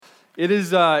It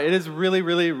is really,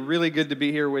 really, really good to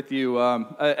be here with you.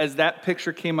 As that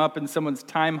picture came up in someone's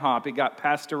time hop, it got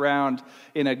passed around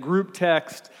in a group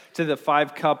text to the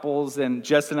 5 couples, and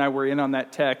Jess and I were in on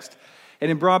that text.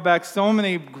 And it brought back so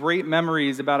many great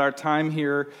memories about our time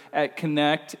here at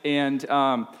Connect. And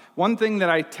one thing that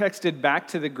I texted back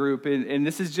to the group, and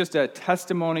this is just a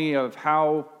testimony of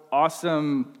how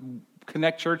awesome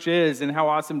Connect Church is and how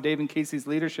awesome Dave and Casey's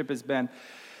leadership has been.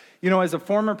 You know, as a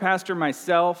former pastor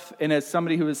myself, and as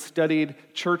somebody who has studied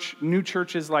new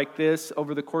churches like this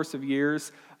over the course of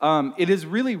years, it is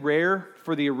really rare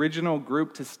for the original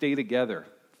group to stay together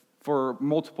for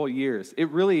multiple years.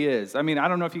 It really is. I mean, I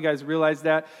don't know if you guys realize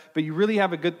that, but you really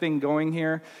have a good thing going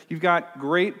here. You've got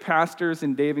great pastors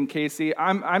in Dave and Casey.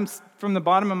 I'm from the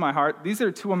bottom of my heart, these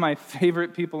are 2 of my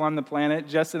favorite people on the planet.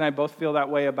 Jess and I both feel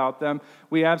that way about them.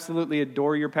 We absolutely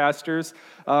adore your pastors,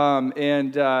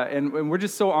 and we're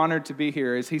just so honored to be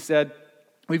here. As he said,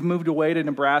 we've moved away to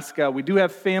Nebraska. We do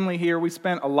have family here. We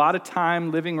spent a lot of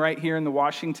time living right here in the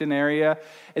Washington area,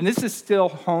 and this is still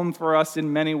home for us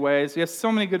in many ways. We have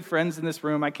so many good friends in this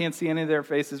room. I can't see any of their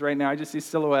faces right now. I just see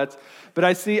silhouettes. But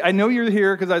I know you're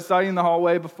here because I saw you in the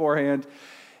hallway beforehand.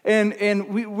 And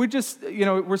we're just,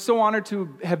 we're so honored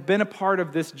to have been a part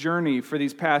of this journey for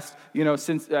these past,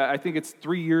 since I think it's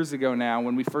 3 years ago now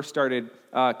when we first started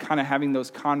kind of having those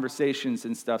conversations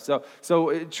and stuff.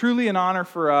 So truly an honor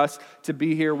for us to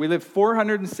be here. We live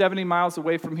 470 miles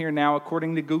away from here now,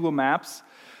 according to Google Maps.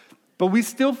 But we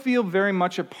still feel very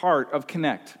much a part of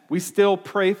Connect. We still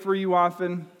pray for you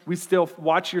often. We still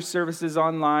watch your services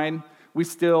online. We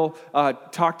still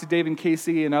talk to Dave and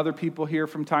Casey and other people here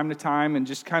from time to time and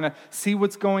just kind of see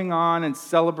what's going on and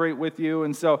celebrate with you.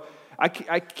 And so I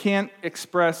can't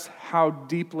express how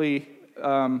deeply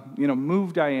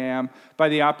moved I am by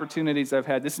the opportunities I've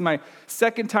had. This is my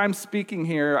second time speaking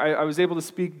here. I was able to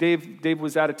speak. Dave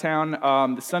was out of town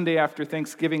the Sunday after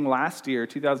Thanksgiving last year,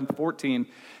 2014.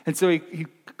 And so he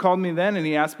called me then and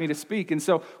he asked me to speak. And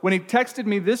so when he texted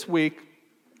me this week,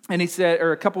 and he said,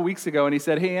 or a couple weeks ago, and he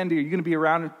said, "Hey, Andy, are you going to be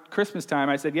around at Christmas time?"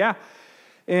 I said, "Yeah."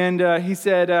 And he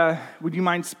said, "Would you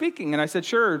mind speaking?" And I said,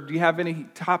 "Sure. Do you have any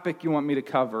topic you want me to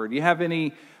cover? Do you have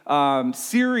any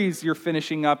series you're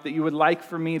finishing up that you would like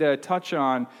for me to touch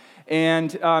on?"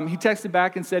 And he texted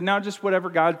back and said, "No, just whatever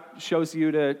God shows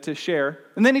you to share."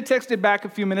 And then he texted back a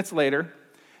few minutes later,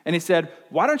 and he said,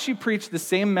 "Why don't you preach the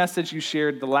same message you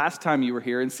shared the last time you were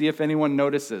here and see if anyone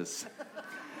notices?"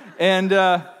 And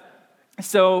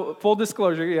so, full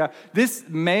disclosure, this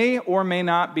may or may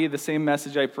not be the same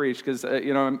message I preach because,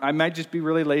 I might just be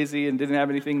really lazy and didn't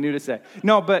have anything new to say.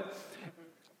 No, but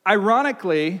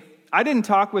ironically, I didn't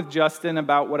talk with Justin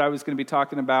about what I was going to be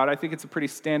talking about. I think it's a pretty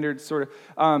standard sort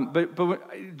of,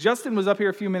 but Justin was up here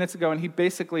a few minutes ago and he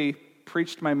basically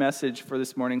preached my message for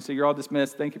this morning, so you're all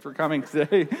dismissed. Thank you for coming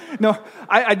today. No,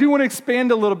 I do want to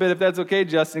expand a little bit, if that's okay,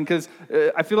 Justin, because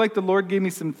I feel like the Lord gave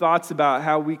me some thoughts about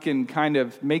how we can kind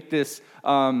of make this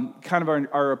kind of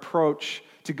our approach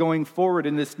to going forward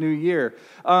in this new year.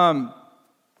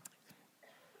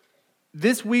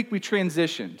 This week we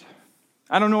transitioned.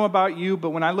 I don't know about you, but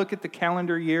when I look at the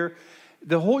calendar year,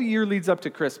 the whole year leads up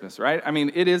to Christmas, right? I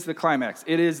mean, it is the climax.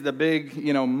 It is the big,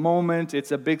 moment.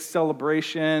 It's a big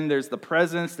celebration. There's the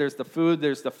presents, there's the food,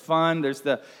 there's the fun, there's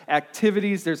the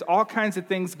activities, there's all kinds of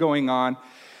things going on.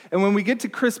 And when we get to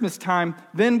Christmas time,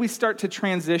 then we start to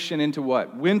transition into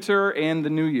what? Winter and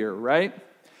the new year, right?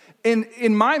 And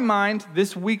in my mind,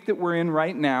 this week that we're in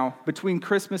right now, between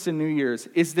Christmas and New Year's,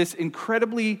 is this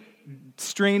incredibly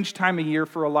strange time of year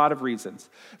for a lot of reasons.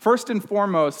 First and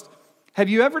foremost, have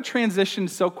you ever transitioned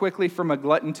so quickly from a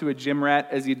glutton to a gym rat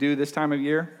as you do this time of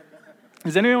year?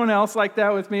 Is anyone else like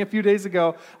that with me? A few days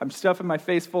ago, I'm stuffing my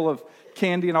face full of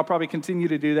candy, and I'll probably continue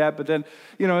to do that, but then,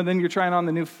 then you're trying on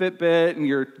the new Fitbit, and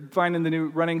you're finding the new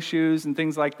running shoes and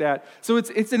things like that. So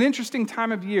it's an interesting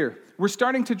time of year. We're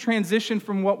starting to transition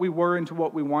from what we were into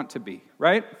what we want to be,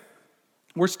 right?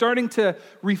 We're starting to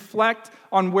reflect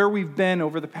on where we've been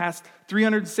over the past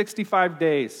 365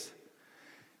 days.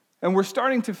 And we're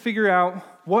starting to figure out,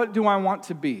 what do I want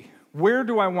to be? Where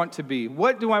do I want to be?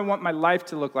 What do I want my life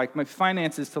to look like, my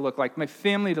finances to look like, my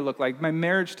family to look like, my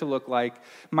marriage to look like,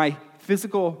 my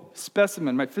physical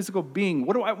specimen, my physical being?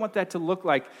 What do I want that to look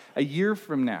like a year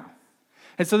from now?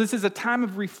 And so this is a time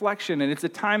of reflection, and it's a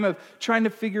time of trying to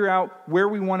figure out where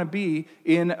we want to be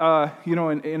in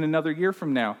another year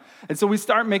from now. And so we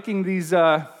start making these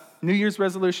New Year's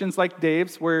resolutions like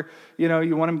Dave's, where,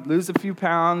 you want to lose a few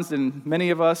pounds, and many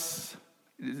of us,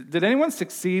 Did anyone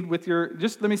succeed with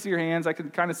just let me see your hands. I can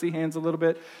kind of see hands a little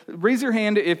bit. Raise your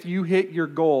hand if you hit your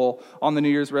goal on the New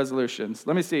Year's resolutions.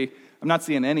 Let me see. I'm not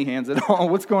seeing any hands at all.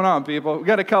 What's going on, people? We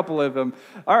got a couple of them.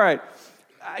 All right.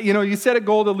 You set a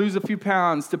goal to lose a few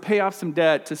pounds, to pay off some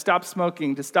debt, to stop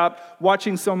smoking, to stop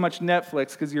watching so much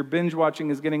Netflix because your binge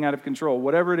watching is getting out of control.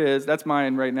 Whatever it is, that's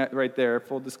mine right there,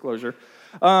 full disclosure.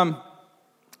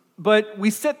 But we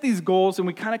set these goals and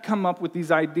we kind of come up with these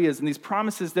ideas and these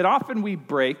promises that often we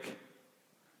break,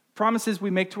 promises we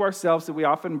make to ourselves that we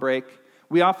often break.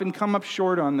 We often come up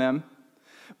short on them,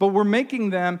 but we're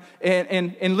making them.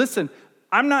 And listen,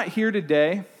 I'm not here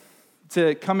today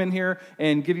to come in here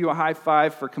and give you a high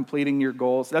five for completing your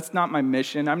goals. That's not my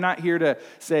mission. I'm not here to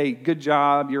say, good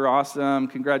job, you're awesome,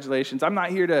 congratulations. I'm not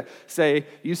here to say,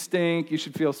 you stink, you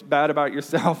should feel bad about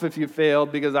yourself if you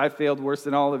failed, because I failed worse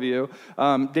than all of you.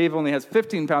 Dave only has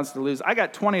 15 pounds to lose. I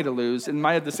got 20 to lose, and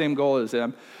I had the same goal as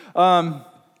him.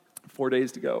 4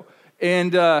 days to go.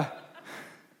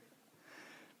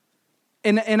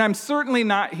 And I'm certainly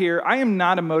not here. I am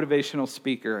not a motivational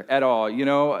speaker at all.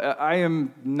 I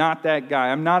am not that guy.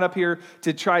 I'm not up here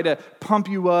to try to pump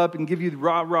you up and give you the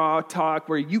rah-rah talk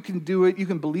where you can do it, you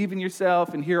can believe in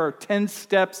yourself, and here are 10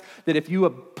 steps that if you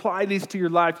apply these to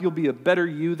your life, you'll be a better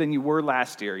you than you were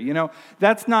last year.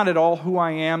 That's not at all who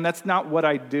I am. That's not what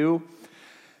I do.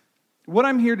 What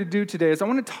I'm here to do today is I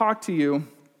want to talk to you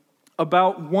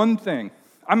about one thing.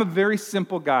 I'm a very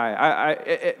simple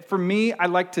guy. For me, I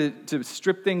like to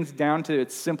strip things down to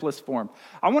its simplest form.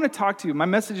 I want to talk to you. My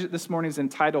message this morning is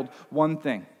entitled One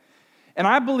Thing. And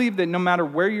I believe that no matter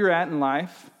where you're at in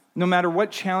life, no matter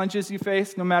what challenges you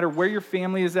face, no matter where your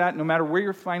family is at, no matter where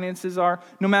your finances are,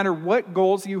 no matter what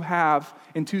goals you have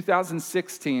in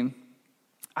 2016,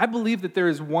 I believe that there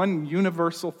is one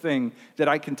universal thing that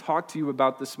I can talk to you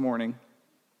about this morning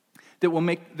that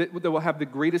will have the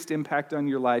greatest impact on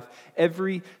your life,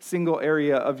 every single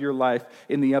area of your life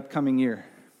in the upcoming year.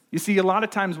 You see, a lot of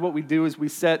times what we do is we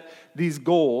set these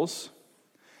goals,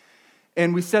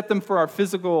 and we set them for our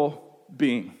physical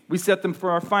being. We set them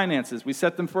for our finances. We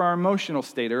set them for our emotional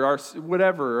state or our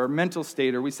whatever, our mental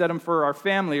state, or we set them for our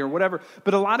family or whatever.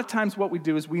 But a lot of times what we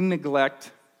do is we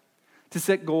neglect to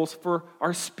set goals for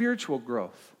our spiritual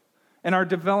growth and our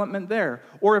development there.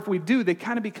 Or if we do, they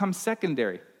kind of become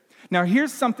secondary. Now,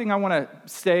 here's something I want to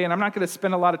say, and I'm not going to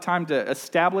spend a lot of time to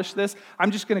establish this.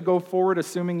 I'm just going to go forward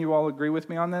assuming you all agree with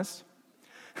me on this.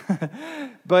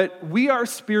 But we are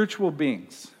spiritual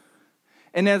beings.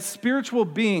 And as spiritual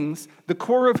beings, the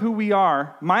core of who we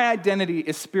are, my identity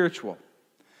is spiritual.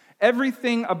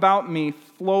 Everything about me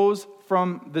flows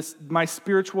from my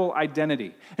spiritual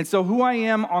identity. And so who I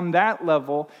am on that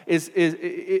level has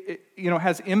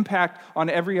impact on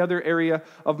every other area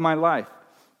of my life.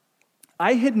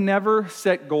 I had never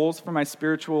set goals for my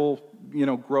spiritual,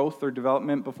 growth or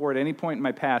development before at any point in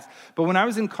my past. But when I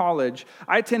was in college,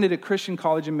 I attended a Christian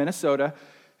college in Minnesota.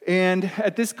 And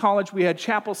at this college, we had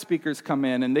chapel speakers come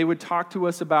in, and they would talk to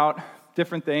us about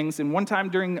different things. And one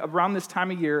time around this time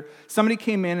of year, somebody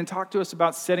came in and talked to us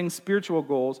about setting spiritual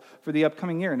goals for the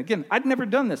upcoming year. And again, I'd never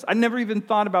done this. I'd never even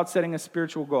thought about setting a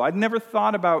spiritual goal. I'd never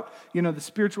thought about, the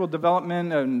spiritual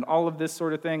development and all of this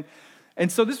sort of thing. And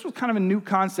so this was kind of a new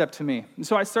concept to me. And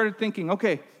so I started thinking,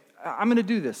 okay, I'm going to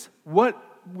do this. What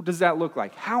does that look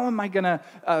like? How am I going to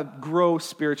grow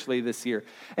spiritually this year?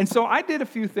 And so I did a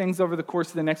few things over the course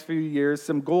of the next few years,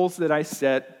 some goals that I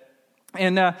set.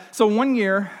 And so one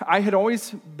year, I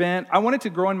wanted to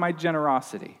grow in my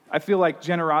generosity. I feel like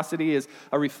generosity is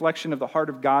a reflection of the heart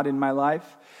of God in my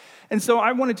life. And so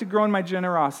I wanted to grow in my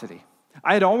generosity.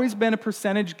 I had always been a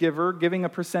percentage giver, giving a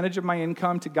percentage of my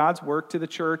income to God's work, to the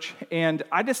church, and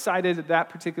I decided that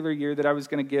particular year that I was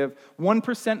going to give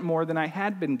 1% more than I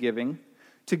had been giving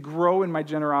to grow in my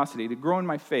generosity, to grow in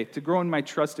my faith, to grow in my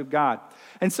trust of God.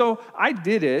 And so I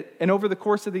did it, and over the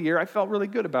course of the year, I felt really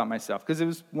good about myself because it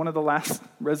was one of the last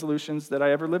resolutions that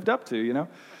I ever lived up to,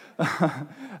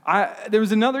 There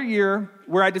was another year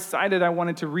where I decided I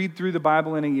wanted to read through the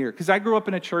Bible in a year because I grew up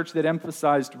in a church that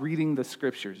emphasized reading the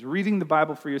scriptures, reading the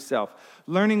Bible for yourself,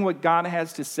 learning what God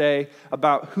has to say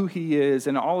about who he is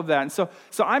and all of that. And so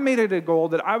I made it a goal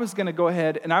that I was going to go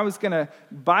ahead and I was going to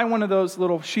buy one of those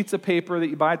little sheets of paper that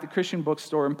you buy at the Christian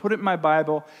bookstore and put it in my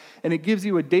Bible, and it gives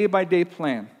you a day-by-day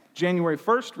plan. January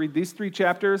 1st, read these 3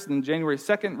 chapters, and January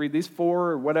 2nd, read these 4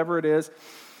 or whatever it is.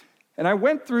 And I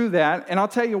went through that, and I'll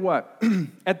tell you what,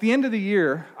 at the end of the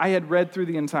year, I had read through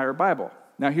the entire Bible.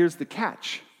 Now, here's the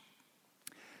catch.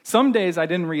 Some days I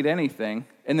didn't read anything,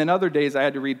 and then other days I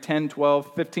had to read 10,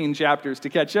 12, 15 chapters to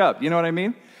catch up. You know what I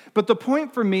mean? But the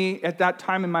point for me at that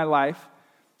time in my life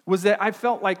was that I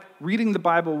felt like reading the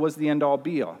Bible was the end-all,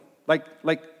 be-all.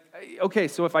 Okay,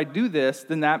 so if I do this,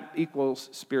 then that equals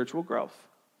spiritual growth.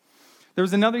 There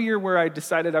was another year where I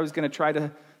decided I was going to try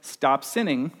to stop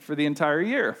sinning for the entire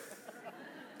year.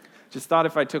 Just thought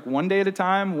if I took one day at a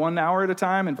time, 1 hour at a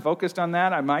time, and focused on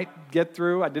that, I might get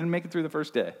through. I didn't make it through the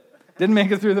first day.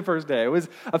 It was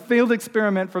a failed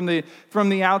experiment from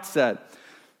the outset.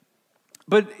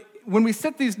 But when we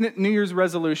set these New Year's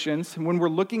resolutions, when we're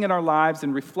looking at our lives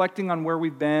and reflecting on where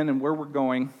we've been and where we're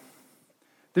going,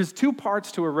 there's two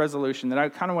parts to a resolution that I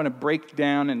kind of want to break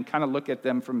down and kind of look at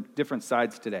them from different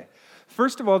sides today.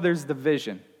 First of all, there's the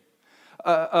vision.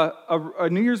 A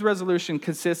New Year's resolution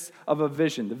consists of a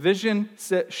vision. The vision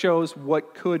shows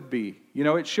what could be.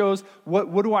 It shows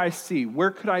what do I see? Where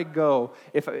could I go?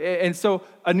 And so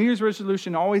a New Year's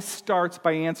resolution always starts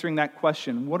by answering that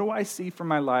question. What do I see for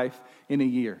my life in a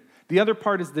year? The other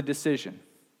part is the decision.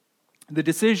 The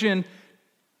decision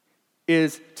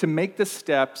is to make the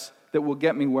steps that will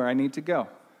get me where I need to go.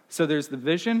 So there's the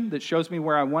vision that shows me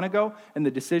where I want to go, and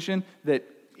the decision that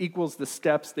equals the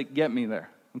steps that get me there.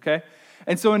 Okay?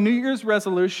 And so a New Year's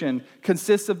resolution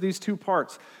consists of these two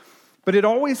parts. But it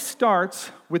always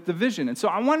starts with the vision. And so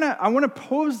I want to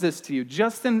pose this to you.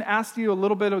 Justin asked you a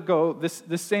little bit ago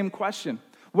this same question.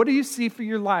 What do you see for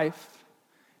your life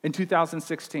in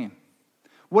 2016?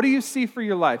 What do you see for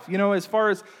your life? As far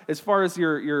as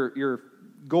your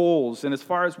goals and as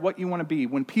far as what you want to be,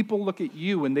 when people look at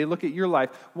you and they look at your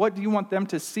life, what do you want them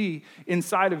to see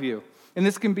inside of you? And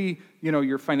this can be,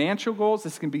 your financial goals.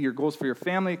 This can be your goals for your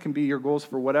family. It can be your goals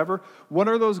for whatever. What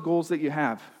are those goals that you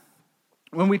have?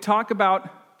 When we talk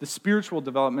about the spiritual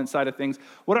development side of things,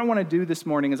 what I want to do this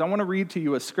morning is I want to read to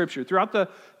you a scripture. Throughout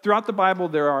the Bible,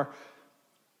 there are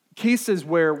cases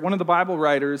where one of the Bible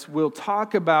writers will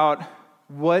talk about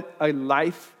what a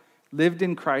life lived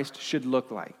in Christ should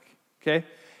look like. Okay?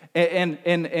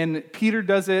 And Peter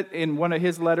does it in one of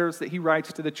his letters that he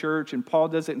writes to the church, and Paul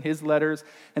does it in his letters.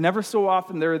 And ever so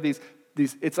often there are these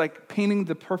it's like painting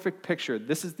the perfect picture.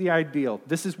 This is the ideal.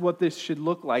 This is what this should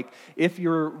look like if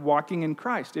you're walking in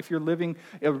Christ, if you're living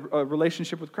a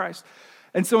relationship with Christ.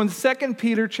 And so in 2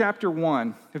 Peter chapter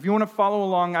 1, if you want to follow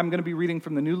along, I'm going to be reading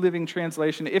from the New Living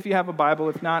Translation. If you have a Bible,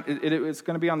 if not, it's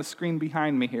going to be on the screen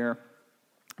behind me here.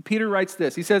 Peter writes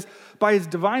this. He says, "By his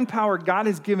divine power, God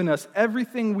has given us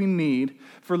everything we need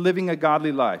for living a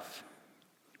godly life.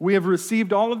 We have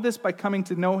received all of this by coming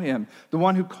to know him, the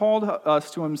one who called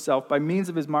us to himself by means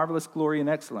of his marvelous glory and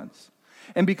excellence.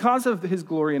 And because of his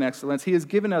glory and excellence, he has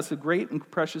given us great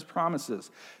and precious promises.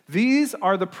 These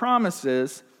are the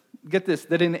promises, get this,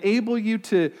 that enable you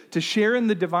to share in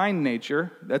the divine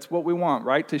nature." That's what we want,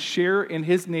 right? To share in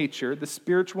his nature, the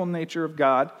spiritual nature of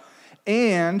God.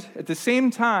 And at the same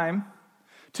time,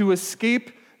 to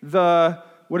escape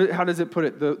how does it put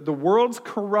it? The world's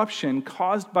corruption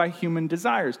caused by human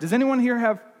desires. Does anyone here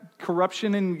have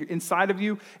corruption inside of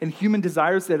you and human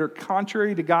desires that are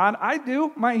contrary to God? I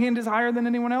do. My hand is higher than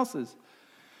anyone else's.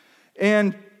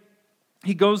 And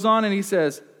he goes on and he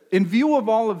says, in view of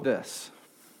all of this,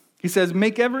 he says,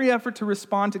 make every effort to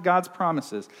respond to God's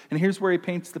promises. And here's where he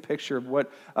paints the picture of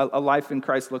what a life in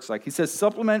Christ looks like. He says,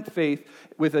 supplement faith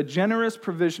with a generous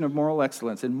provision of moral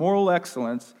excellence, and moral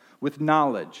excellence with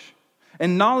knowledge.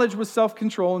 And knowledge with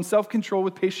self-control, and self-control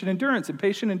with patient endurance, and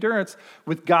patient endurance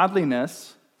with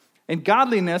godliness, and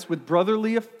godliness with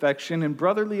brotherly affection, and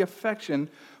brotherly affection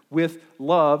with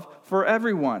love for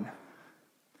everyone.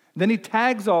 Then he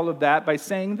tags all of that by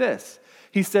saying this.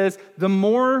 He says, the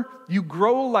more you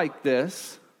grow like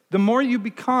this, the more you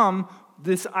become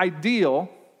this ideal,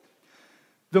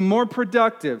 the more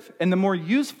productive and the more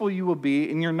useful you will be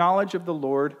in your knowledge of the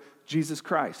Lord Jesus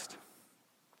Christ.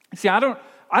 See, I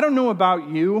don't know about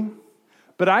you,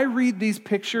 but I read these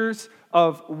pictures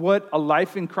of what a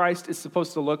life in Christ is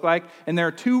supposed to look like, and there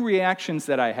are two reactions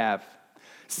that I have.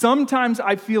 Sometimes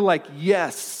I feel like,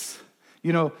 yes,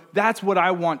 that's what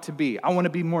I want to be. I want to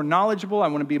be more knowledgeable. I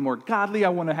want to be more godly. I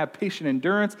want to have patient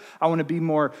endurance. I want to be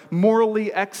more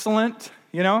morally excellent,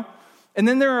 And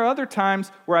then there are other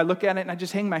times where I look at it and I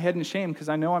just hang my head in shame because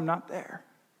I know I'm not there.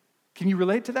 Can you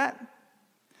relate to that?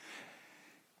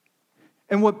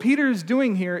 And what Peter is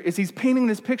doing here is he's painting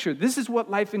this picture. This is what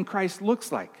life in Christ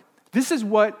looks like. This is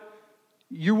what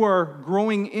you are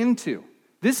growing into.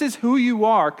 This is who you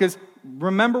are, because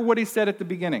remember what he said at the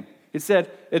beginning. It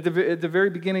said at the very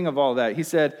beginning of all that, he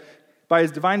said, by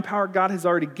his divine power, God has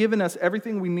already given us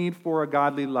everything we need for a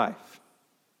godly life.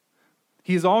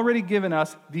 He's already given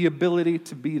us the ability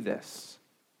to be this.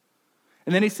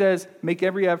 And then he says, make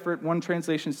every effort, one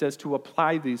translation says, to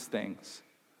apply these things.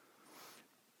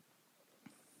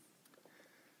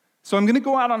 So I'm going to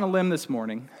go out on a limb this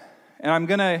morning, and I'm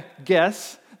going to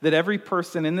guess that every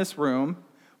person in this room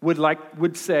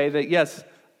would say that, yes,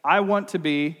 I want to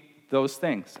be those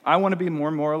things. I want to be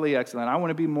more morally excellent. I want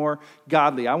to be more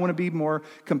godly. I want to be more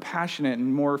compassionate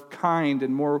and more kind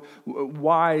and more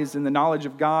wise in the knowledge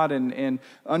of God and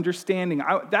understanding.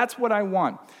 That's what I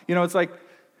want. It's like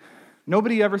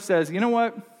nobody ever says, you know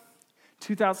what,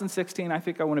 2016, I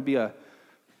think I want to be a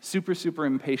super, super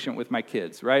impatient with my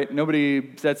kids, right?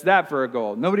 Nobody sets that for a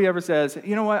goal. Nobody ever says,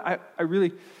 you know what, I'm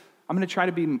going to try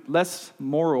to be less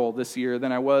moral this year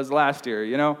than I was last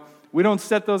year, We don't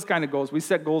set those kind of goals. We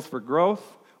set goals for growth.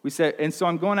 And so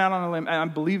I'm going out on a limb, and I'm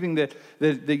believing that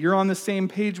you're on the same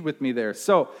page with me there.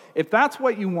 So if that's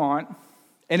what you want,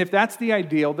 and if that's the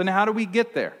ideal, then how do we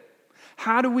get there?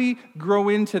 How do we grow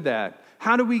into that?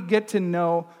 How do we get to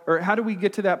know, or how do we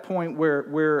get to that point where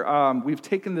we've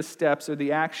taken the steps or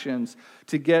the actions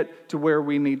to get to where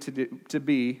we need to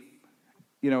be,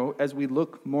 as we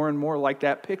look more and more like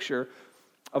that picture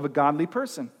of a godly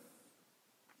person?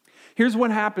 Here's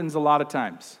what happens a lot of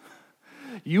times.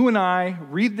 You and I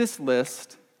read this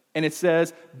list, and it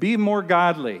says, be more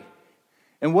godly.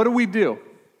 And what do?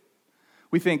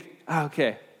 We think,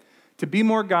 okay, to be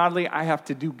more godly, I have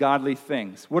to do godly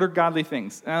things. What are godly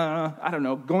things? I don't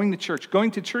know. Going to church. Going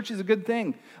to church is a good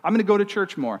thing. I'm going to go to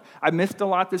church more. I missed a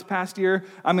lot this past year.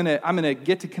 I'm going to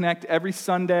get to connect every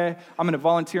Sunday. I'm going to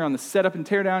volunteer on the setup and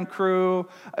tear down crew,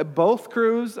 both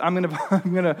crews. I'm going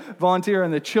to volunteer in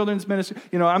the children's ministry.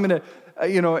 I'm going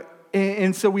to,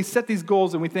 and so we set these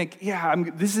goals and we think,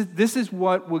 this is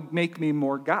what would make me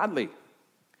more godly.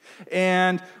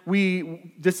 And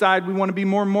we decide we want to be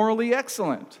more morally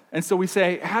excellent. And so we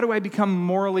say, how do I become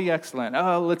morally excellent?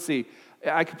 Let's see.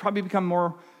 I could probably become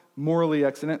more morally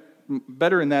excellent,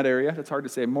 better in that area. That's hard to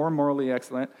say. More morally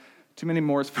excellent. Too many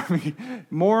mores for me.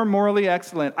 More morally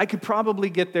excellent. I could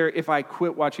probably get there if I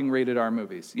quit watching rated R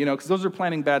movies, because those are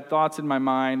planting bad thoughts in my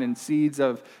mind and seeds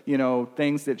of,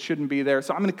 things that shouldn't be there.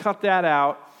 So I'm going to cut that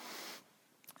out.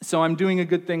 So I'm doing a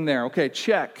good thing there. Okay,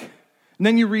 check. And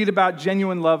then you read about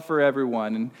genuine love for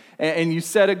everyone, and you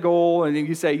set a goal, and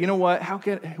you say, you know what?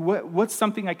 What's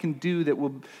something I can do that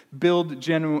will build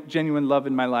genuine love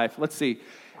in my life? Let's see.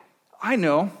 I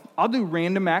know. I'll do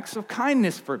random acts of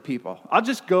kindness for people. I'll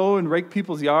just go and rake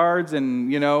people's yards and,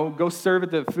 go serve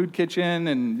at the food kitchen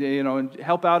and, and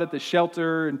help out at the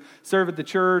shelter and serve at the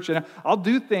church. And I'll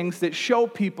do things that show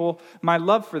people my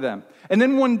love for them. And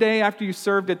then one day after you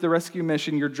served at the rescue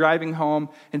mission, you're driving home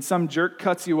and some jerk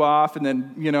cuts you off and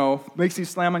then, makes you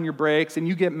slam on your brakes and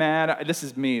you get mad. This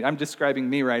is me. I'm describing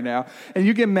me right now. And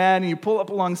you get mad and you pull up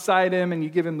alongside him and you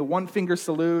give him the one finger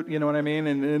salute, you know what I mean?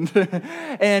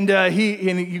 And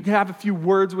you have a few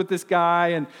words with this guy,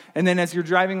 and then as you're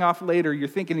driving off later, you're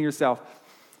thinking to yourself,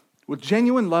 well,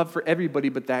 genuine love for everybody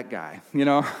but that guy,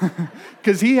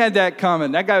 because he had that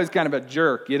coming. That guy was kind of a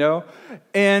jerk,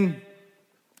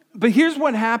 But here's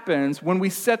what happens when we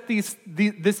set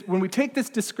when we take this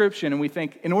description and we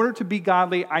think, in order to be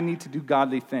godly, I need to do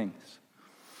godly things.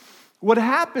 What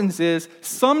happens is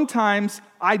sometimes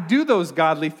I do those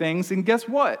godly things, and guess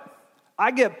what?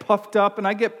 I get puffed up and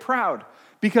I get proud.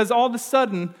 Because all of a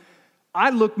sudden,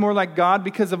 I look more like God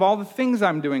because of all the things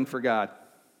I'm doing for God.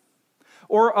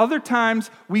 Or other times,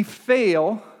 we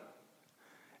fail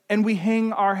and we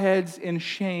hang our heads in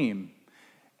shame.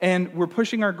 And we're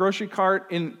pushing our grocery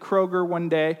cart in Kroger one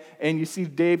day, and you see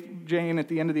Dave Jane at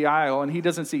the end of the aisle, and he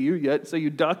doesn't see you yet, so you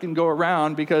duck and go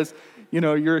around because,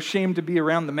 you're ashamed to be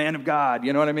around the man of God.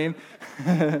 You know what I mean?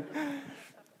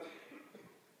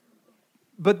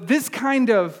 But this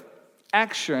kind of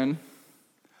action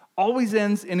always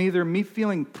ends in either me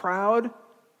feeling proud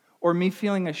or me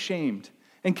feeling ashamed.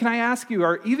 And can I ask you,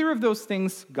 are either of those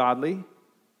things godly?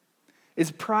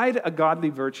 Is pride a godly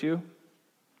virtue?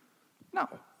 No.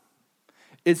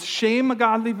 Is shame a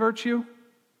godly virtue?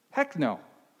 Heck no.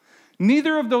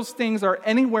 Neither of those things are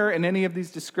anywhere in any of these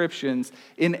descriptions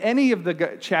in any of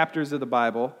the chapters of the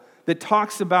Bible that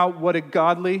talks about what a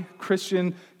godly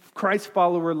Christian Christ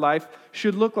follower life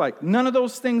should look like. None of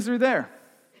those things are there.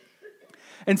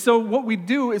 And so what we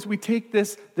do is we take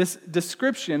this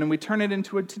description and we turn it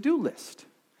into a to-do list.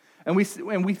 And we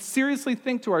seriously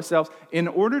think to ourselves, in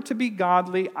order to be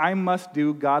godly, I must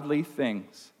do godly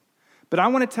things. But I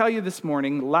want to tell you this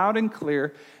morning, loud and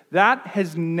clear, that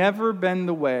has never been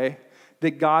the way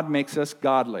that God makes us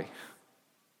godly.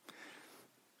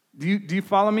 Do you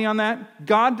follow me on that?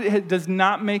 God does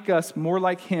not make us more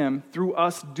like Him through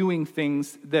us doing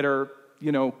things that are,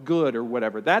 good or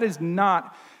whatever. That is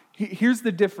not. Here's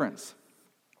the difference.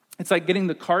 It's like getting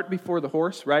the cart before the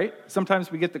horse, right?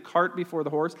 Sometimes we get the cart before the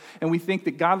horse, and we think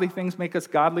that godly things make us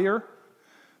godlier.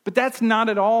 But that's not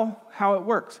at all how it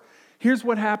works. here's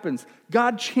what happens.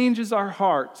 God changes our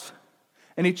hearts,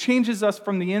 and he changes us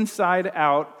from the inside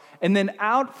out, and then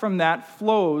out from that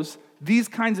flows these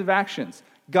kinds of actions: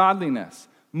 godliness,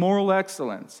 moral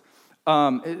excellence,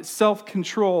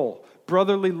 self-control,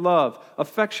 brotherly love,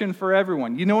 affection for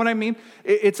everyone. You know what I mean?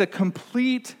 It's a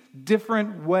complete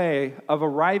different way of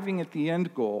arriving at the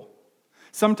end goal.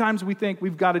 Sometimes we think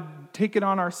we've got to take it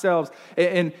on ourselves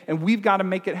and we've got to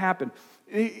make it happen.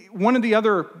 One of the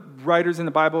other writers in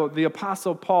the Bible, the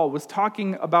Apostle Paul, was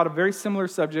talking about a very similar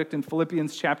subject in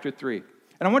Philippians chapter 3.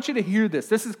 And I want you to hear this.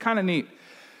 This is kind of neat.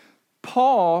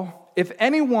 Paul, if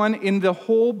anyone in the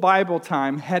whole Bible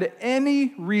time had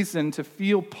any reason to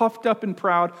feel puffed up and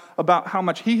proud about how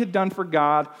much he had done for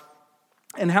God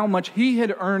and how much he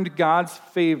had earned God's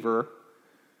favor,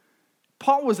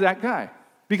 Paul was that guy.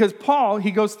 Because Paul,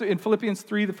 he goes through in Philippians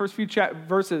 3, the first few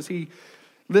verses, he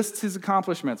lists his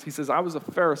accomplishments. He says, I was a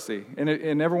Pharisee.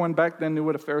 And everyone back then knew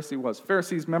what a Pharisee was.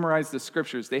 Pharisees memorized the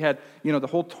scriptures. They had, the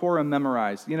whole Torah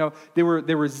memorized. They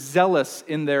were zealous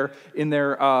in their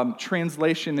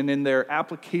translation and in their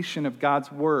application of God's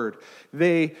word.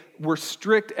 They were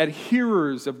strict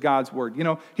adherers of God's word.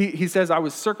 He says, I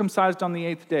was circumcised on the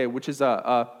 8th day, which is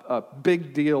a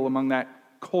big deal among that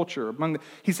culture.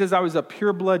 He says, I was a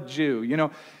pure-blood Jew.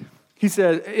 He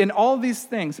says, in all these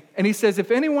things, and he says,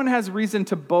 if anyone has reason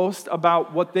to boast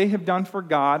about what they have done for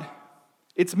God,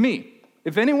 it's me.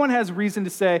 If anyone has reason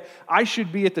to say, I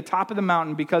should be at the top of the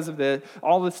mountain because of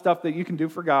all the stuff that you can do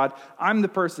for God, I'm the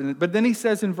person. But then he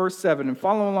says in verse 7, and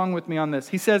follow along with me on this,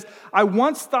 he says, I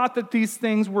once thought that these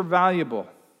things were valuable.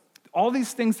 All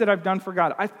these things that I've done for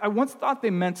God, I once thought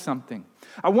they meant something.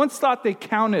 I once thought they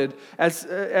counted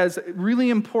as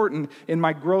really important in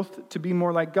my growth to be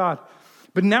more like God.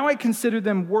 But now I consider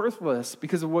them worthless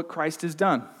because of what Christ has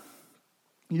done.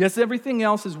 Yes, everything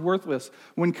else is worthless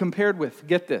when compared with,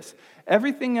 get this,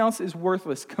 everything else is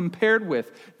worthless compared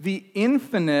with the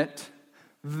infinite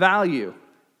value.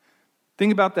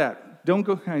 Think about that.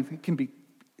 It can be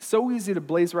so easy to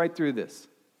blaze right through this.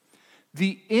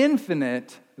 The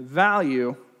infinite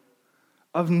value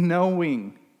of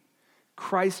knowing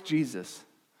Christ Jesus,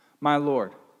 my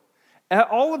Lord.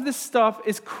 All of this stuff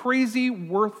is crazy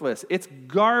worthless. It's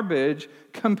garbage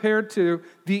compared to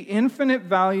the infinite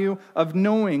value of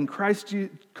knowing Christ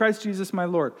Jesus, my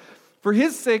Lord. For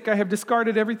his sake, I have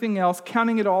discarded everything else,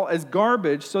 counting it all as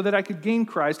garbage so that I could gain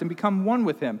Christ and become one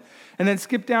with him. And then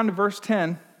skip down to verse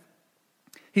 10.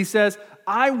 He says,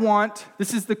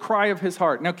 this is the cry of his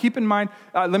heart. Now keep in mind,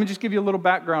 let me just give you a little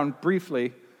background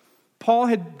briefly. Paul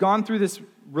had gone through this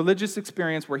religious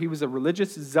experience where he was a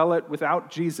religious zealot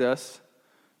without Jesus,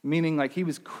 meaning like he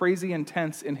was crazy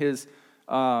intense in his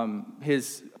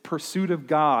pursuit of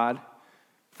God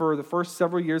for the first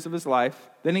several years of his life.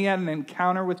 Then he had an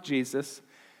encounter with Jesus,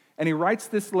 and he writes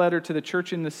this letter to the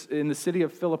church in the city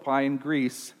of Philippi in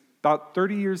Greece about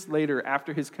 30 years later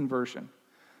after his conversion.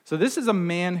 So this is a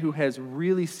man who has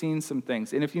really seen some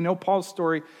things. And if you know Paul's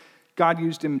story, God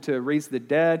used him to raise the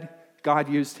dead. God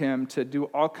used him to do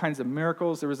all kinds of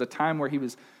miracles. There was a time where he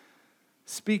was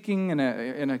speaking and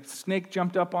a snake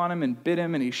jumped up on him and bit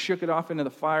him, and he shook it off into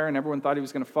the fire, and everyone thought he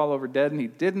was going to fall over dead, and he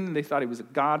didn't. They thought he was a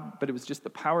god, but it was just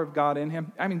the power of God in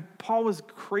him. I mean, Paul was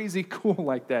crazy cool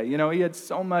like that. He had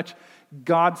so much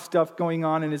God stuff going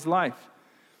on in his life.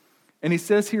 And he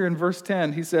says here in verse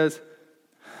 10, he says,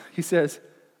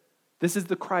 this is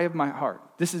the cry of my heart.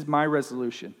 This is my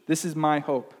resolution. This is my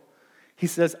hope. He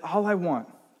says, all I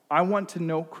want to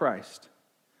know Christ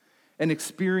and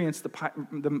experience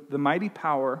the mighty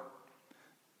power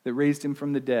that raised him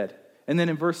from the dead. And then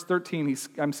in verse 13,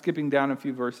 I'm skipping down a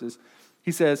few verses.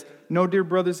 He says, no, dear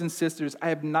brothers and sisters, I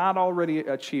have not already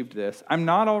achieved this. I'm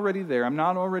not already there. I'm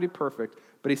not already perfect.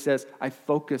 But he says, I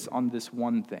focus on this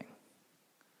one thing.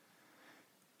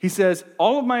 He says,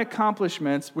 all of my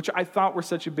accomplishments, which I thought were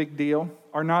such a big deal,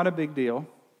 are not a big deal.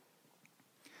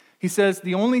 He says,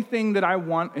 the only thing that I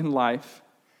want in life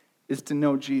is to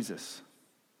know Jesus.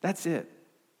 That's it.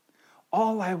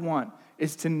 All I want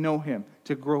is to know him,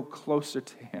 to grow closer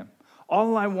to him.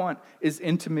 All I want is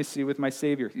intimacy with my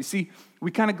Savior. You see, we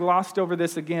kind of glossed over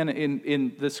this again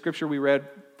in the scripture we read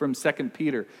from 2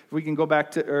 Peter. If we can go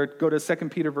to 2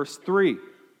 Peter verse 3.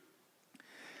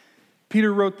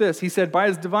 Peter wrote this. He said, by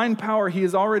his divine power,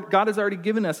 God has already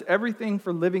given us everything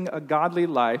for living a godly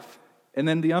life. And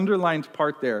then the underlined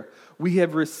part there. We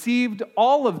have received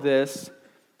all of this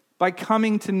by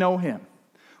coming to know him.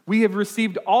 We have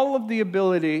received all of the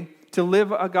ability to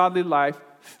live a godly life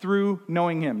through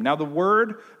knowing him. Now the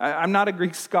word, I'm not a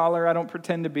Greek scholar, I don't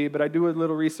pretend to be, but I do a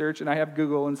little research and I have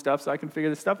Google and stuff so I can figure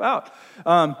this stuff out.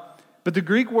 But the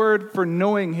Greek word for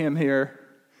knowing him here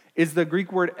is the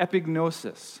Greek word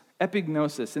epignosis.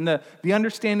 Epignosis. And the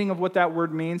understanding of what that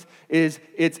word means is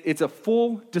it's a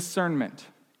full discernment.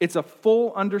 It's a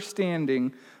full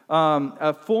understanding,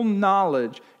 a full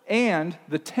knowledge, and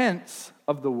the tense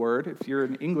of the word, if you're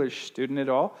an English student at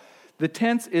all, the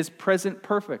tense is present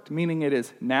perfect, meaning it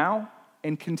is now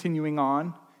and continuing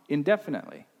on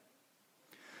indefinitely.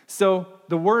 So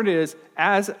the word is,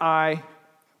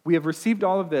 we have received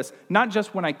all of this, not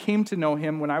just when I came to know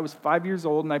him when I was 5 years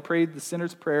old and I prayed the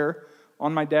sinner's prayer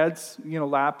on my dad's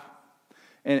lap,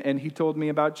 and he told me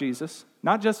about Jesus,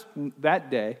 not just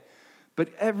that day, but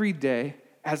every day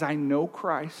as I know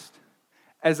Christ,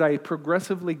 as I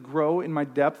progressively grow in my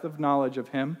depth of knowledge of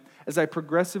him, as I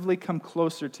progressively come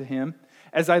closer to him,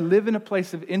 as I live in a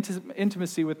place of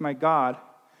intimacy with my God,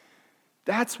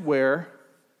 that's where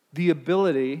the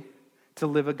ability to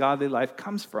live a godly life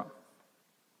comes from.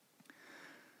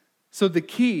 So the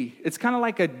key, it's kind of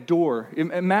like a door.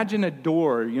 Imagine a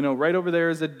door, right over there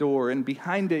is a door, and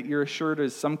behind it you're assured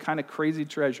is some kind of crazy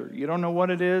treasure. You don't know what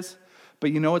it is,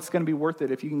 but you know it's going to be worth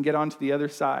it if you can get onto the other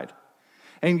side.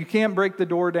 And you can't break the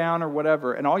door down or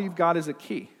whatever, and all you've got is a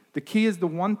key. The key is the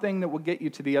one thing that will get you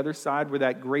to the other side where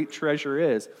that great treasure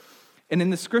is. And in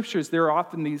the scriptures, there are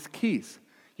often these keys.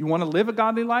 You want to live a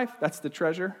godly life? That's the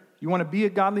treasure. You want to be a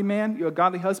godly man, you're a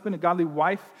godly husband, a godly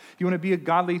wife. You want to be a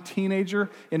godly teenager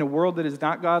in a world that is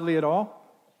not godly at all?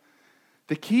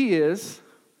 The key is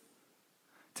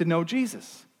to know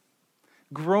Jesus.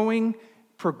 Growing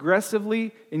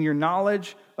progressively in your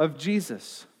knowledge of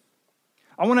Jesus.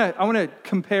 I want to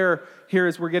compare here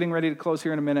as we're getting ready to close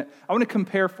here in a minute. I want to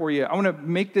compare for you. I want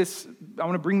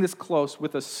to bring this close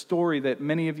with a story that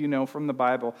many of you know from the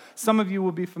Bible. Some of you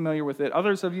will be familiar with it.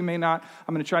 Others of you may not.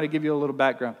 I'm going to try to give you a little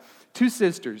background. Two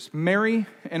sisters, Mary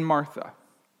and Martha.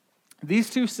 These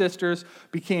two sisters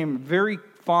became very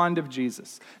fond of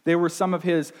Jesus. They were some of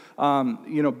his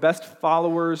best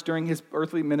followers during his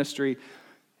earthly ministry.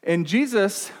 And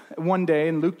Jesus, one day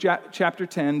in Luke chapter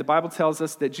 10, the Bible tells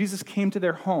us that Jesus came to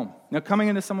their home. Now, coming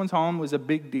into someone's home was a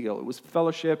big deal. It was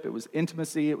fellowship, it was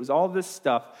intimacy, it was all this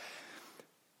stuff.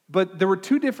 But there were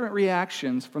two different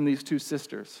reactions from these two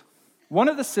sisters. One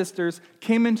of the sisters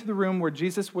came into the room where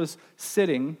Jesus was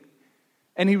sitting,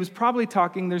 and he was probably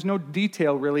talking, there's no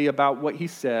detail really about what he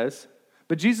says,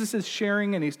 but Jesus is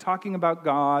sharing, and he's talking about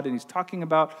God, and he's talking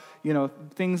about,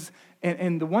 things.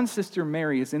 And the one sister,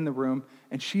 Mary, is in the room,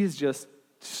 and she is just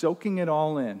soaking it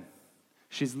all in.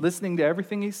 She's listening to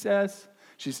everything he says.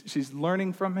 She's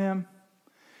learning from him.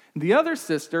 The other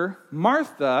sister,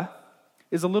 Martha,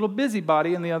 is a little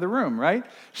busybody in the other room, right?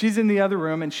 She's in the other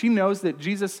room, and she knows that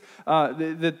Jesus,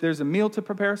 that there's a meal to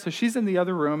prepare, so she's in the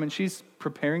other room, and she's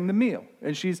preparing the meal.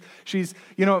 And she's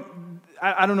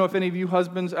I don't know if any of you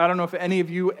husbands, I don't know if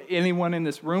anyone in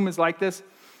this room is like this,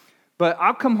 but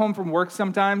I'll come home from work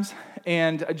sometimes,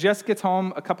 and Jess gets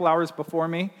home a couple hours before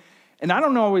me, and I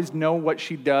don't always know what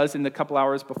she does in the couple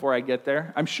hours before I get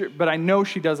there. I'm sure, but I know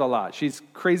she does a lot. She's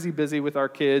crazy busy with our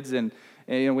kids, and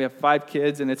we have 5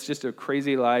 kids, and it's just a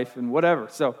crazy life and whatever.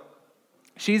 So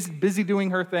she's busy doing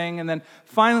her thing, and then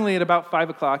finally at about 5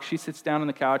 o'clock, she sits down on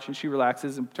the couch, and she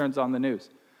relaxes and turns on the news.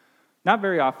 Not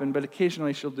very often, but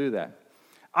occasionally she'll do that.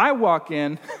 I walk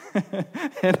in,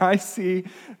 and I see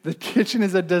the kitchen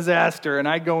is a disaster, and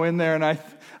I go in there, and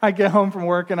I get home from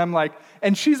work, and I'm like,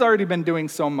 and she's already been doing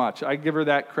so much. I give her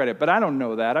that credit, but I don't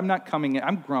know that. I'm not coming in.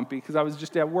 I'm grumpy because I was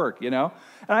just at work, And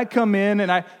I come in,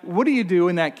 and what do you do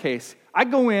in that case? I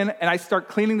go in, and I start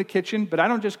cleaning the kitchen, but I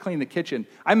don't just clean the kitchen.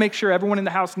 I make sure everyone in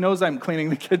the house knows I'm cleaning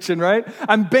the kitchen, right?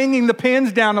 I'm banging the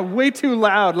pans down way too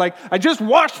loud. Like, I just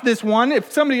washed this one.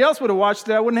 If somebody else would have washed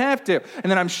it, I wouldn't have to. And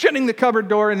then I'm shutting the cupboard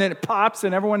door, and then it pops,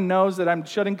 and everyone knows that I'm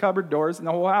shutting cupboard doors in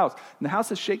the whole house. And the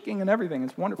house is shaking and everything.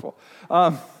 It's wonderful.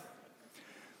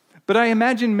 But I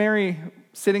imagine Mary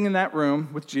sitting in that room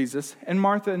with Jesus, and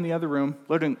Martha in the other room,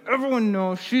 letting everyone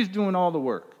know she's doing all the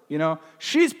work.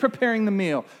 She's preparing the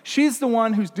meal. She's the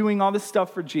one who's doing all this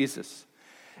stuff for Jesus.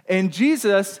 And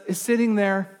Jesus is sitting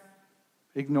there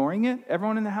ignoring it.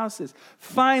 Everyone in the house is.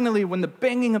 Finally, when the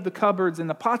banging of the cupboards and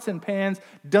the pots and pans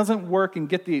doesn't work and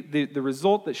get the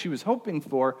result that she was hoping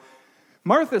for,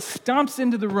 Martha stomps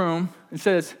into the room and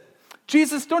says,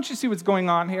 Jesus, don't you see what's going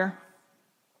on here?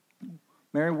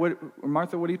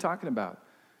 Martha, what are you talking about?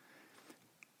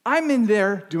 I'm in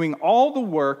there doing all the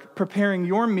work, preparing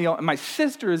your meal, and my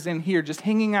sister is in here just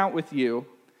hanging out with you.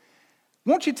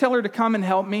 Won't you tell her to come and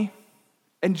help me?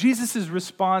 And Jesus'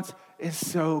 response is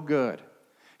so good.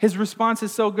 His response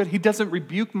is so good. He doesn't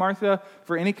rebuke Martha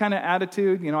for any kind of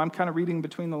attitude. I'm kind of reading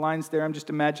between the lines there. I'm just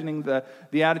imagining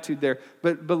the attitude there.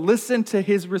 But listen to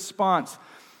his response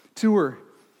to her.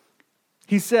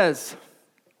 He says,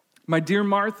 My dear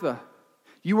Martha,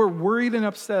 you are worried and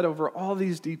upset over all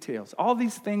these details, all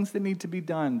these things that need to be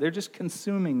done. They're just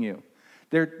consuming you.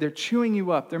 They're chewing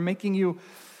you up. They're making you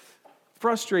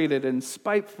frustrated and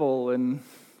spiteful and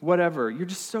whatever. You're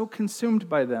just so consumed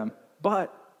by them.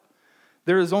 But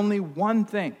there is only one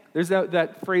thing. There's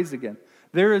that phrase again.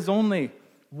 There is only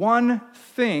one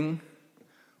thing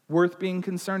worth being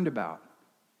concerned about.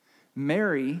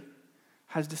 Mary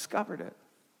has discovered it.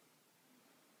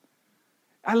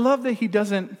 I love that he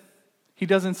doesn't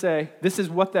say, this is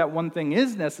what that one thing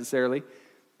is necessarily.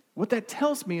 What that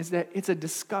tells me is that it's a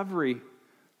discovery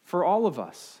for all of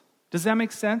us. Does that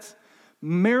make sense?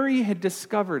 Mary had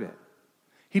discovered it.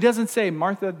 He doesn't say,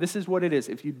 Martha, this is what it is.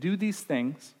 If you do these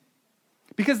things,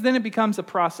 because then it becomes a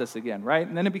process again, right?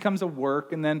 And then it becomes a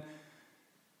work,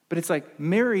 but it's like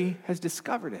Mary has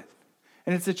discovered it.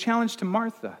 And it's a challenge to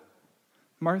Martha.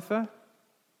 Martha,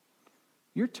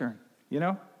 your turn,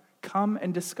 Come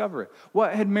and discover it.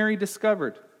 What had Mary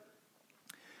discovered?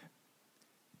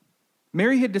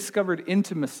 Mary had discovered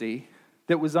intimacy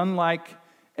that was unlike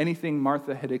anything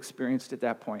Martha had experienced at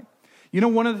that point.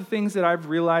 One of the things that I've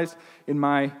realized in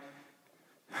my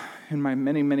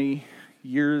many, many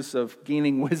years of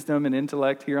gaining wisdom and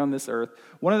intellect here on this earth,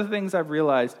 one of the things I've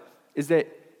realized is that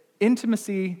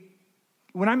intimacy,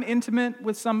 when I'm intimate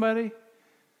with somebody,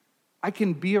 I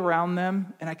can be around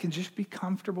them and I can just be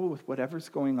comfortable with whatever's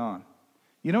going on.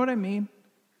 You know what I mean?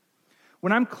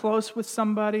 When I'm close with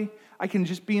somebody, I can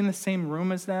just be in the same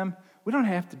room as them. We don't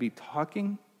have to be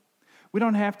talking. We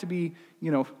don't have to be,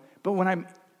 but when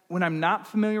I'm not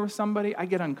familiar with somebody, I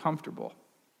get uncomfortable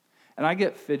and I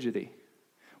get fidgety.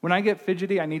 When I get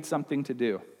fidgety, I need something to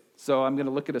do. So I'm going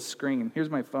to look at a screen.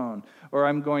 Here's my phone. Or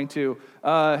I'm going to,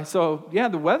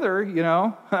 the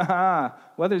weather,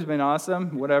 weather's been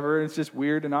awesome, whatever. It's just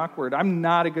weird and awkward. I'm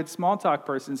not a good small talk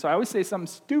person, so I always say something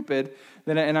stupid,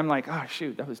 and I'm like, oh,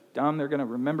 shoot, that was dumb. They're going to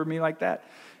remember me like that,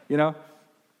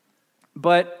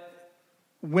 But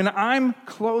when I'm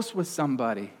close with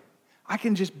somebody, I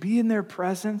can just be in their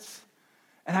presence,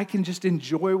 and I can just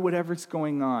enjoy whatever's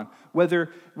going on. Whether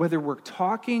we're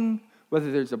talking, whether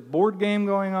there's a board game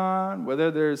going on,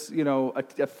 whether there's,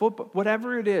 a football,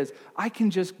 whatever it is, I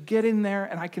can just get in there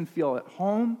and I can feel at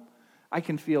home. I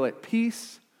can feel at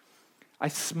peace. I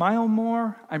smile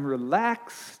more. I'm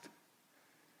relaxed.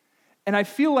 And I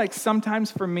feel like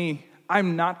sometimes for me,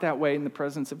 I'm not that way in the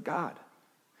presence of God.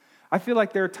 I feel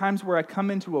like there are times where I come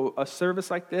into a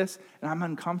service like this and I'm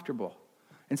uncomfortable.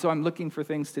 And so I'm looking for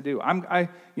things to do.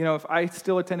 If I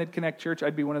still attended Connect Church,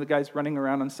 I'd be one of the guys running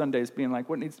around on Sundays being like,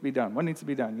 what needs to be done? What needs to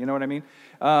be done? You know what I mean?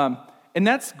 And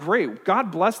that's great. God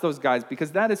bless those guys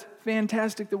because that is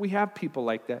fantastic that we have people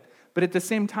like that. But at the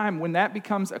same time, when that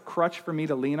becomes a crutch for me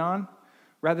to lean on,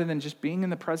 rather than just being in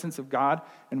the presence of God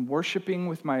and worshiping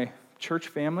with my church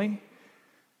family,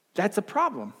 that's a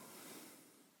problem.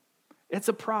 It's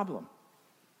a problem.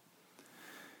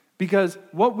 Because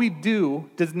what we do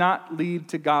does not lead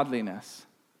to godliness.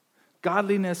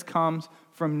 Godliness comes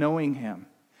from knowing Him.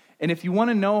 And if you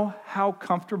want to know how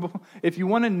comfortable, if you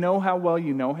want to know how well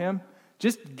you know Him,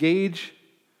 just gauge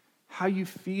how you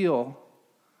feel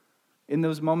in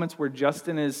those moments where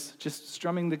Justin is just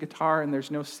strumming the guitar and there's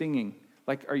no singing.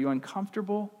 Like, are you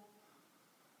uncomfortable?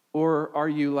 Or are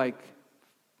you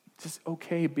just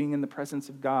okay being in the presence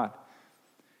of God?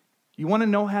 You want to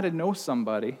know how to know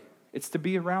somebody, it's to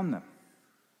be around them.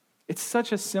 It's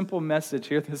such a simple message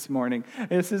here this morning.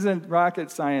 This isn't rocket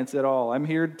science at all. I'm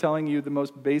here telling you the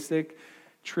most basic,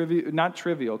 not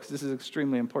trivial, because this is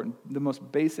extremely important, the most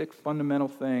basic, fundamental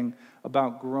thing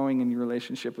about growing in your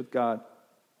relationship with God.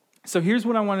 So here's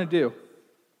what I want to do.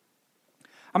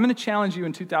 I'm going to challenge you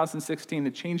in 2016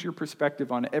 to change your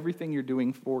perspective on everything you're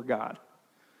doing for God.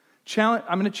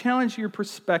 I'm going to challenge your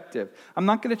perspective. I'm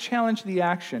not going to challenge the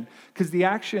action, because the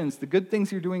actions, the good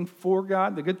things you're doing for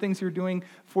God, the good things you're doing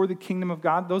for the kingdom of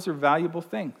God, those are valuable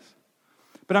things.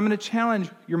 But I'm going to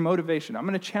challenge your motivation. I'm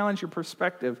going to challenge your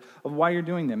perspective of why you're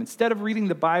doing them. Instead of reading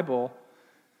the Bible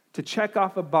to check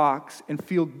off a box and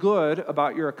feel good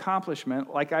about your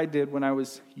accomplishment like I did when I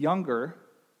was younger,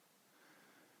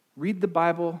 read the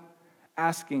Bible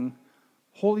asking,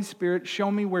 Holy Spirit,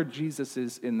 show me where Jesus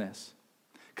is in this.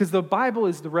 Because the Bible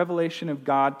is the revelation of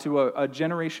God to a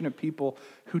generation of people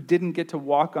who didn't get to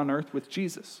walk on earth with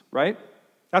Jesus, right?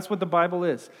 That's what the Bible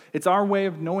is. It's our way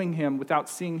of knowing Him without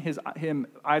seeing Him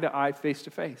eye to eye, face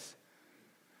to face.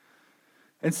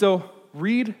 And so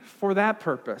read for that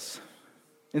purpose.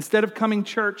 Instead of coming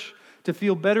church to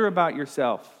feel better about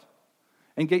yourself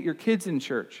and get your kids in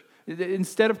church.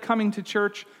 Instead of coming to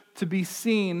church to be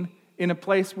seen in a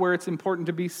place where it's important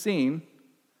to be seen,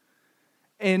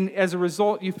 and as a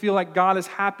result, you feel like God is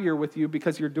happier with you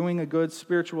because you're doing a good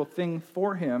spiritual thing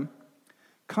for him,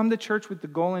 come to church with the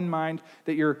goal in mind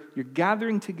that you're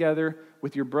gathering together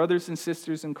with your brothers and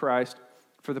sisters in Christ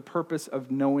for the purpose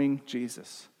of knowing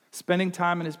Jesus, spending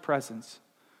time in his presence,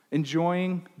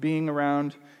 enjoying being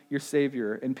around your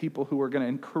Savior and people who are going to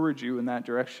encourage you in that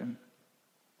direction.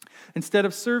 Instead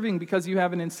of serving because you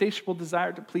have an insatiable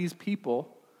desire to please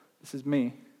people, this is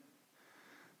me.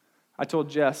 I told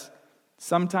Jess,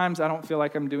 sometimes I don't feel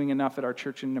like I'm doing enough at our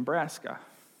church in Nebraska.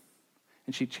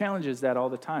 And she challenges that all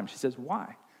the time. She says,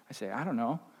 why? I say, I don't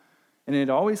know. And it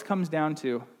always comes down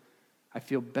to, I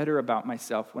feel better about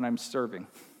myself when I'm serving.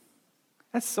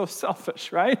 That's so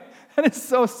selfish, right? That is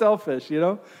so selfish,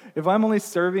 If I'm only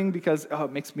serving because,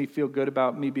 it makes me feel good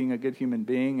about me being a good human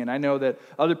being, and I know that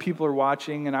other people are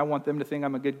watching, and I want them to think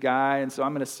I'm a good guy, and so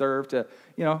I'm going to serve to,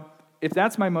 if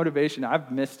that's my motivation,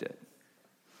 I've missed it.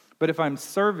 But if I'm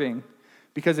serving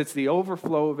because it's the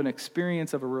overflow of an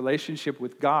experience of a relationship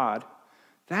with God,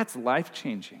 that's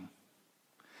life-changing.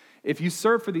 If you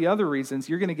serve for the other reasons,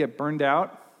 you're going to get burned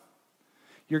out,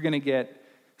 you're going to get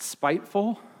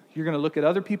spiteful, you're going to look at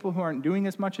other people who aren't doing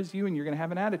as much as you, and you're going to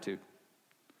have an attitude.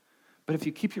 But if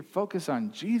you keep your focus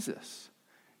on Jesus,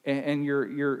 and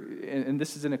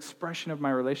this is an expression of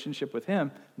my relationship with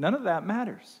him, none of that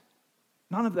matters.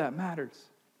 None of that matters.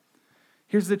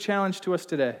 Here's the challenge to us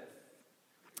today.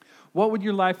 What would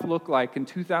your life look like in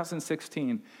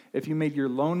 2016 if you made your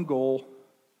lone goal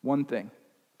one thing?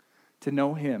 To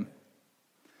know him.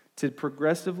 To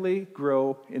progressively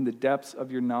grow in the depths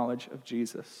of your knowledge of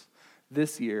Jesus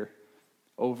this year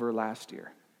over last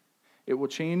year. It will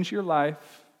change your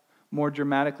life more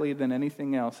dramatically than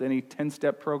anything else. Any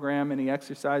 10-step program, any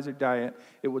exercise or diet,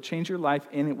 it will change your life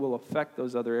and it will affect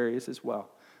those other areas as well.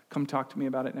 Come talk to me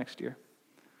about it next year.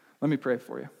 Let me pray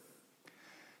for you.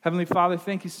 Heavenly Father,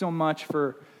 thank you so much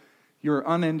for your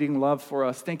unending love for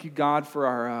us. Thank you, God, for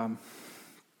our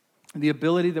the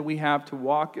ability that we have to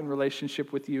walk in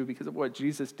relationship with you because of what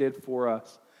Jesus did for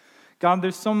us. God,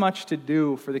 there's so much to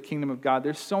do for the kingdom of God.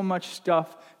 There's so much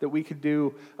stuff that we could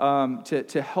do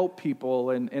to help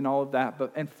people and all of that.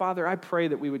 And Father, I pray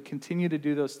that we would continue to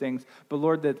do those things, but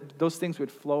Lord, that those things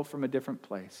would flow from a different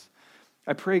place.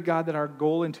 I pray, God, that our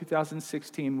goal in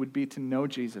 2016 would be to know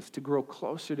Jesus, to grow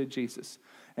closer to Jesus,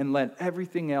 and let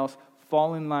everything else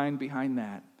fall in line behind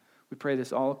that. We pray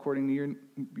this all according to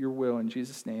your will. In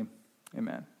Jesus' name,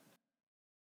 amen.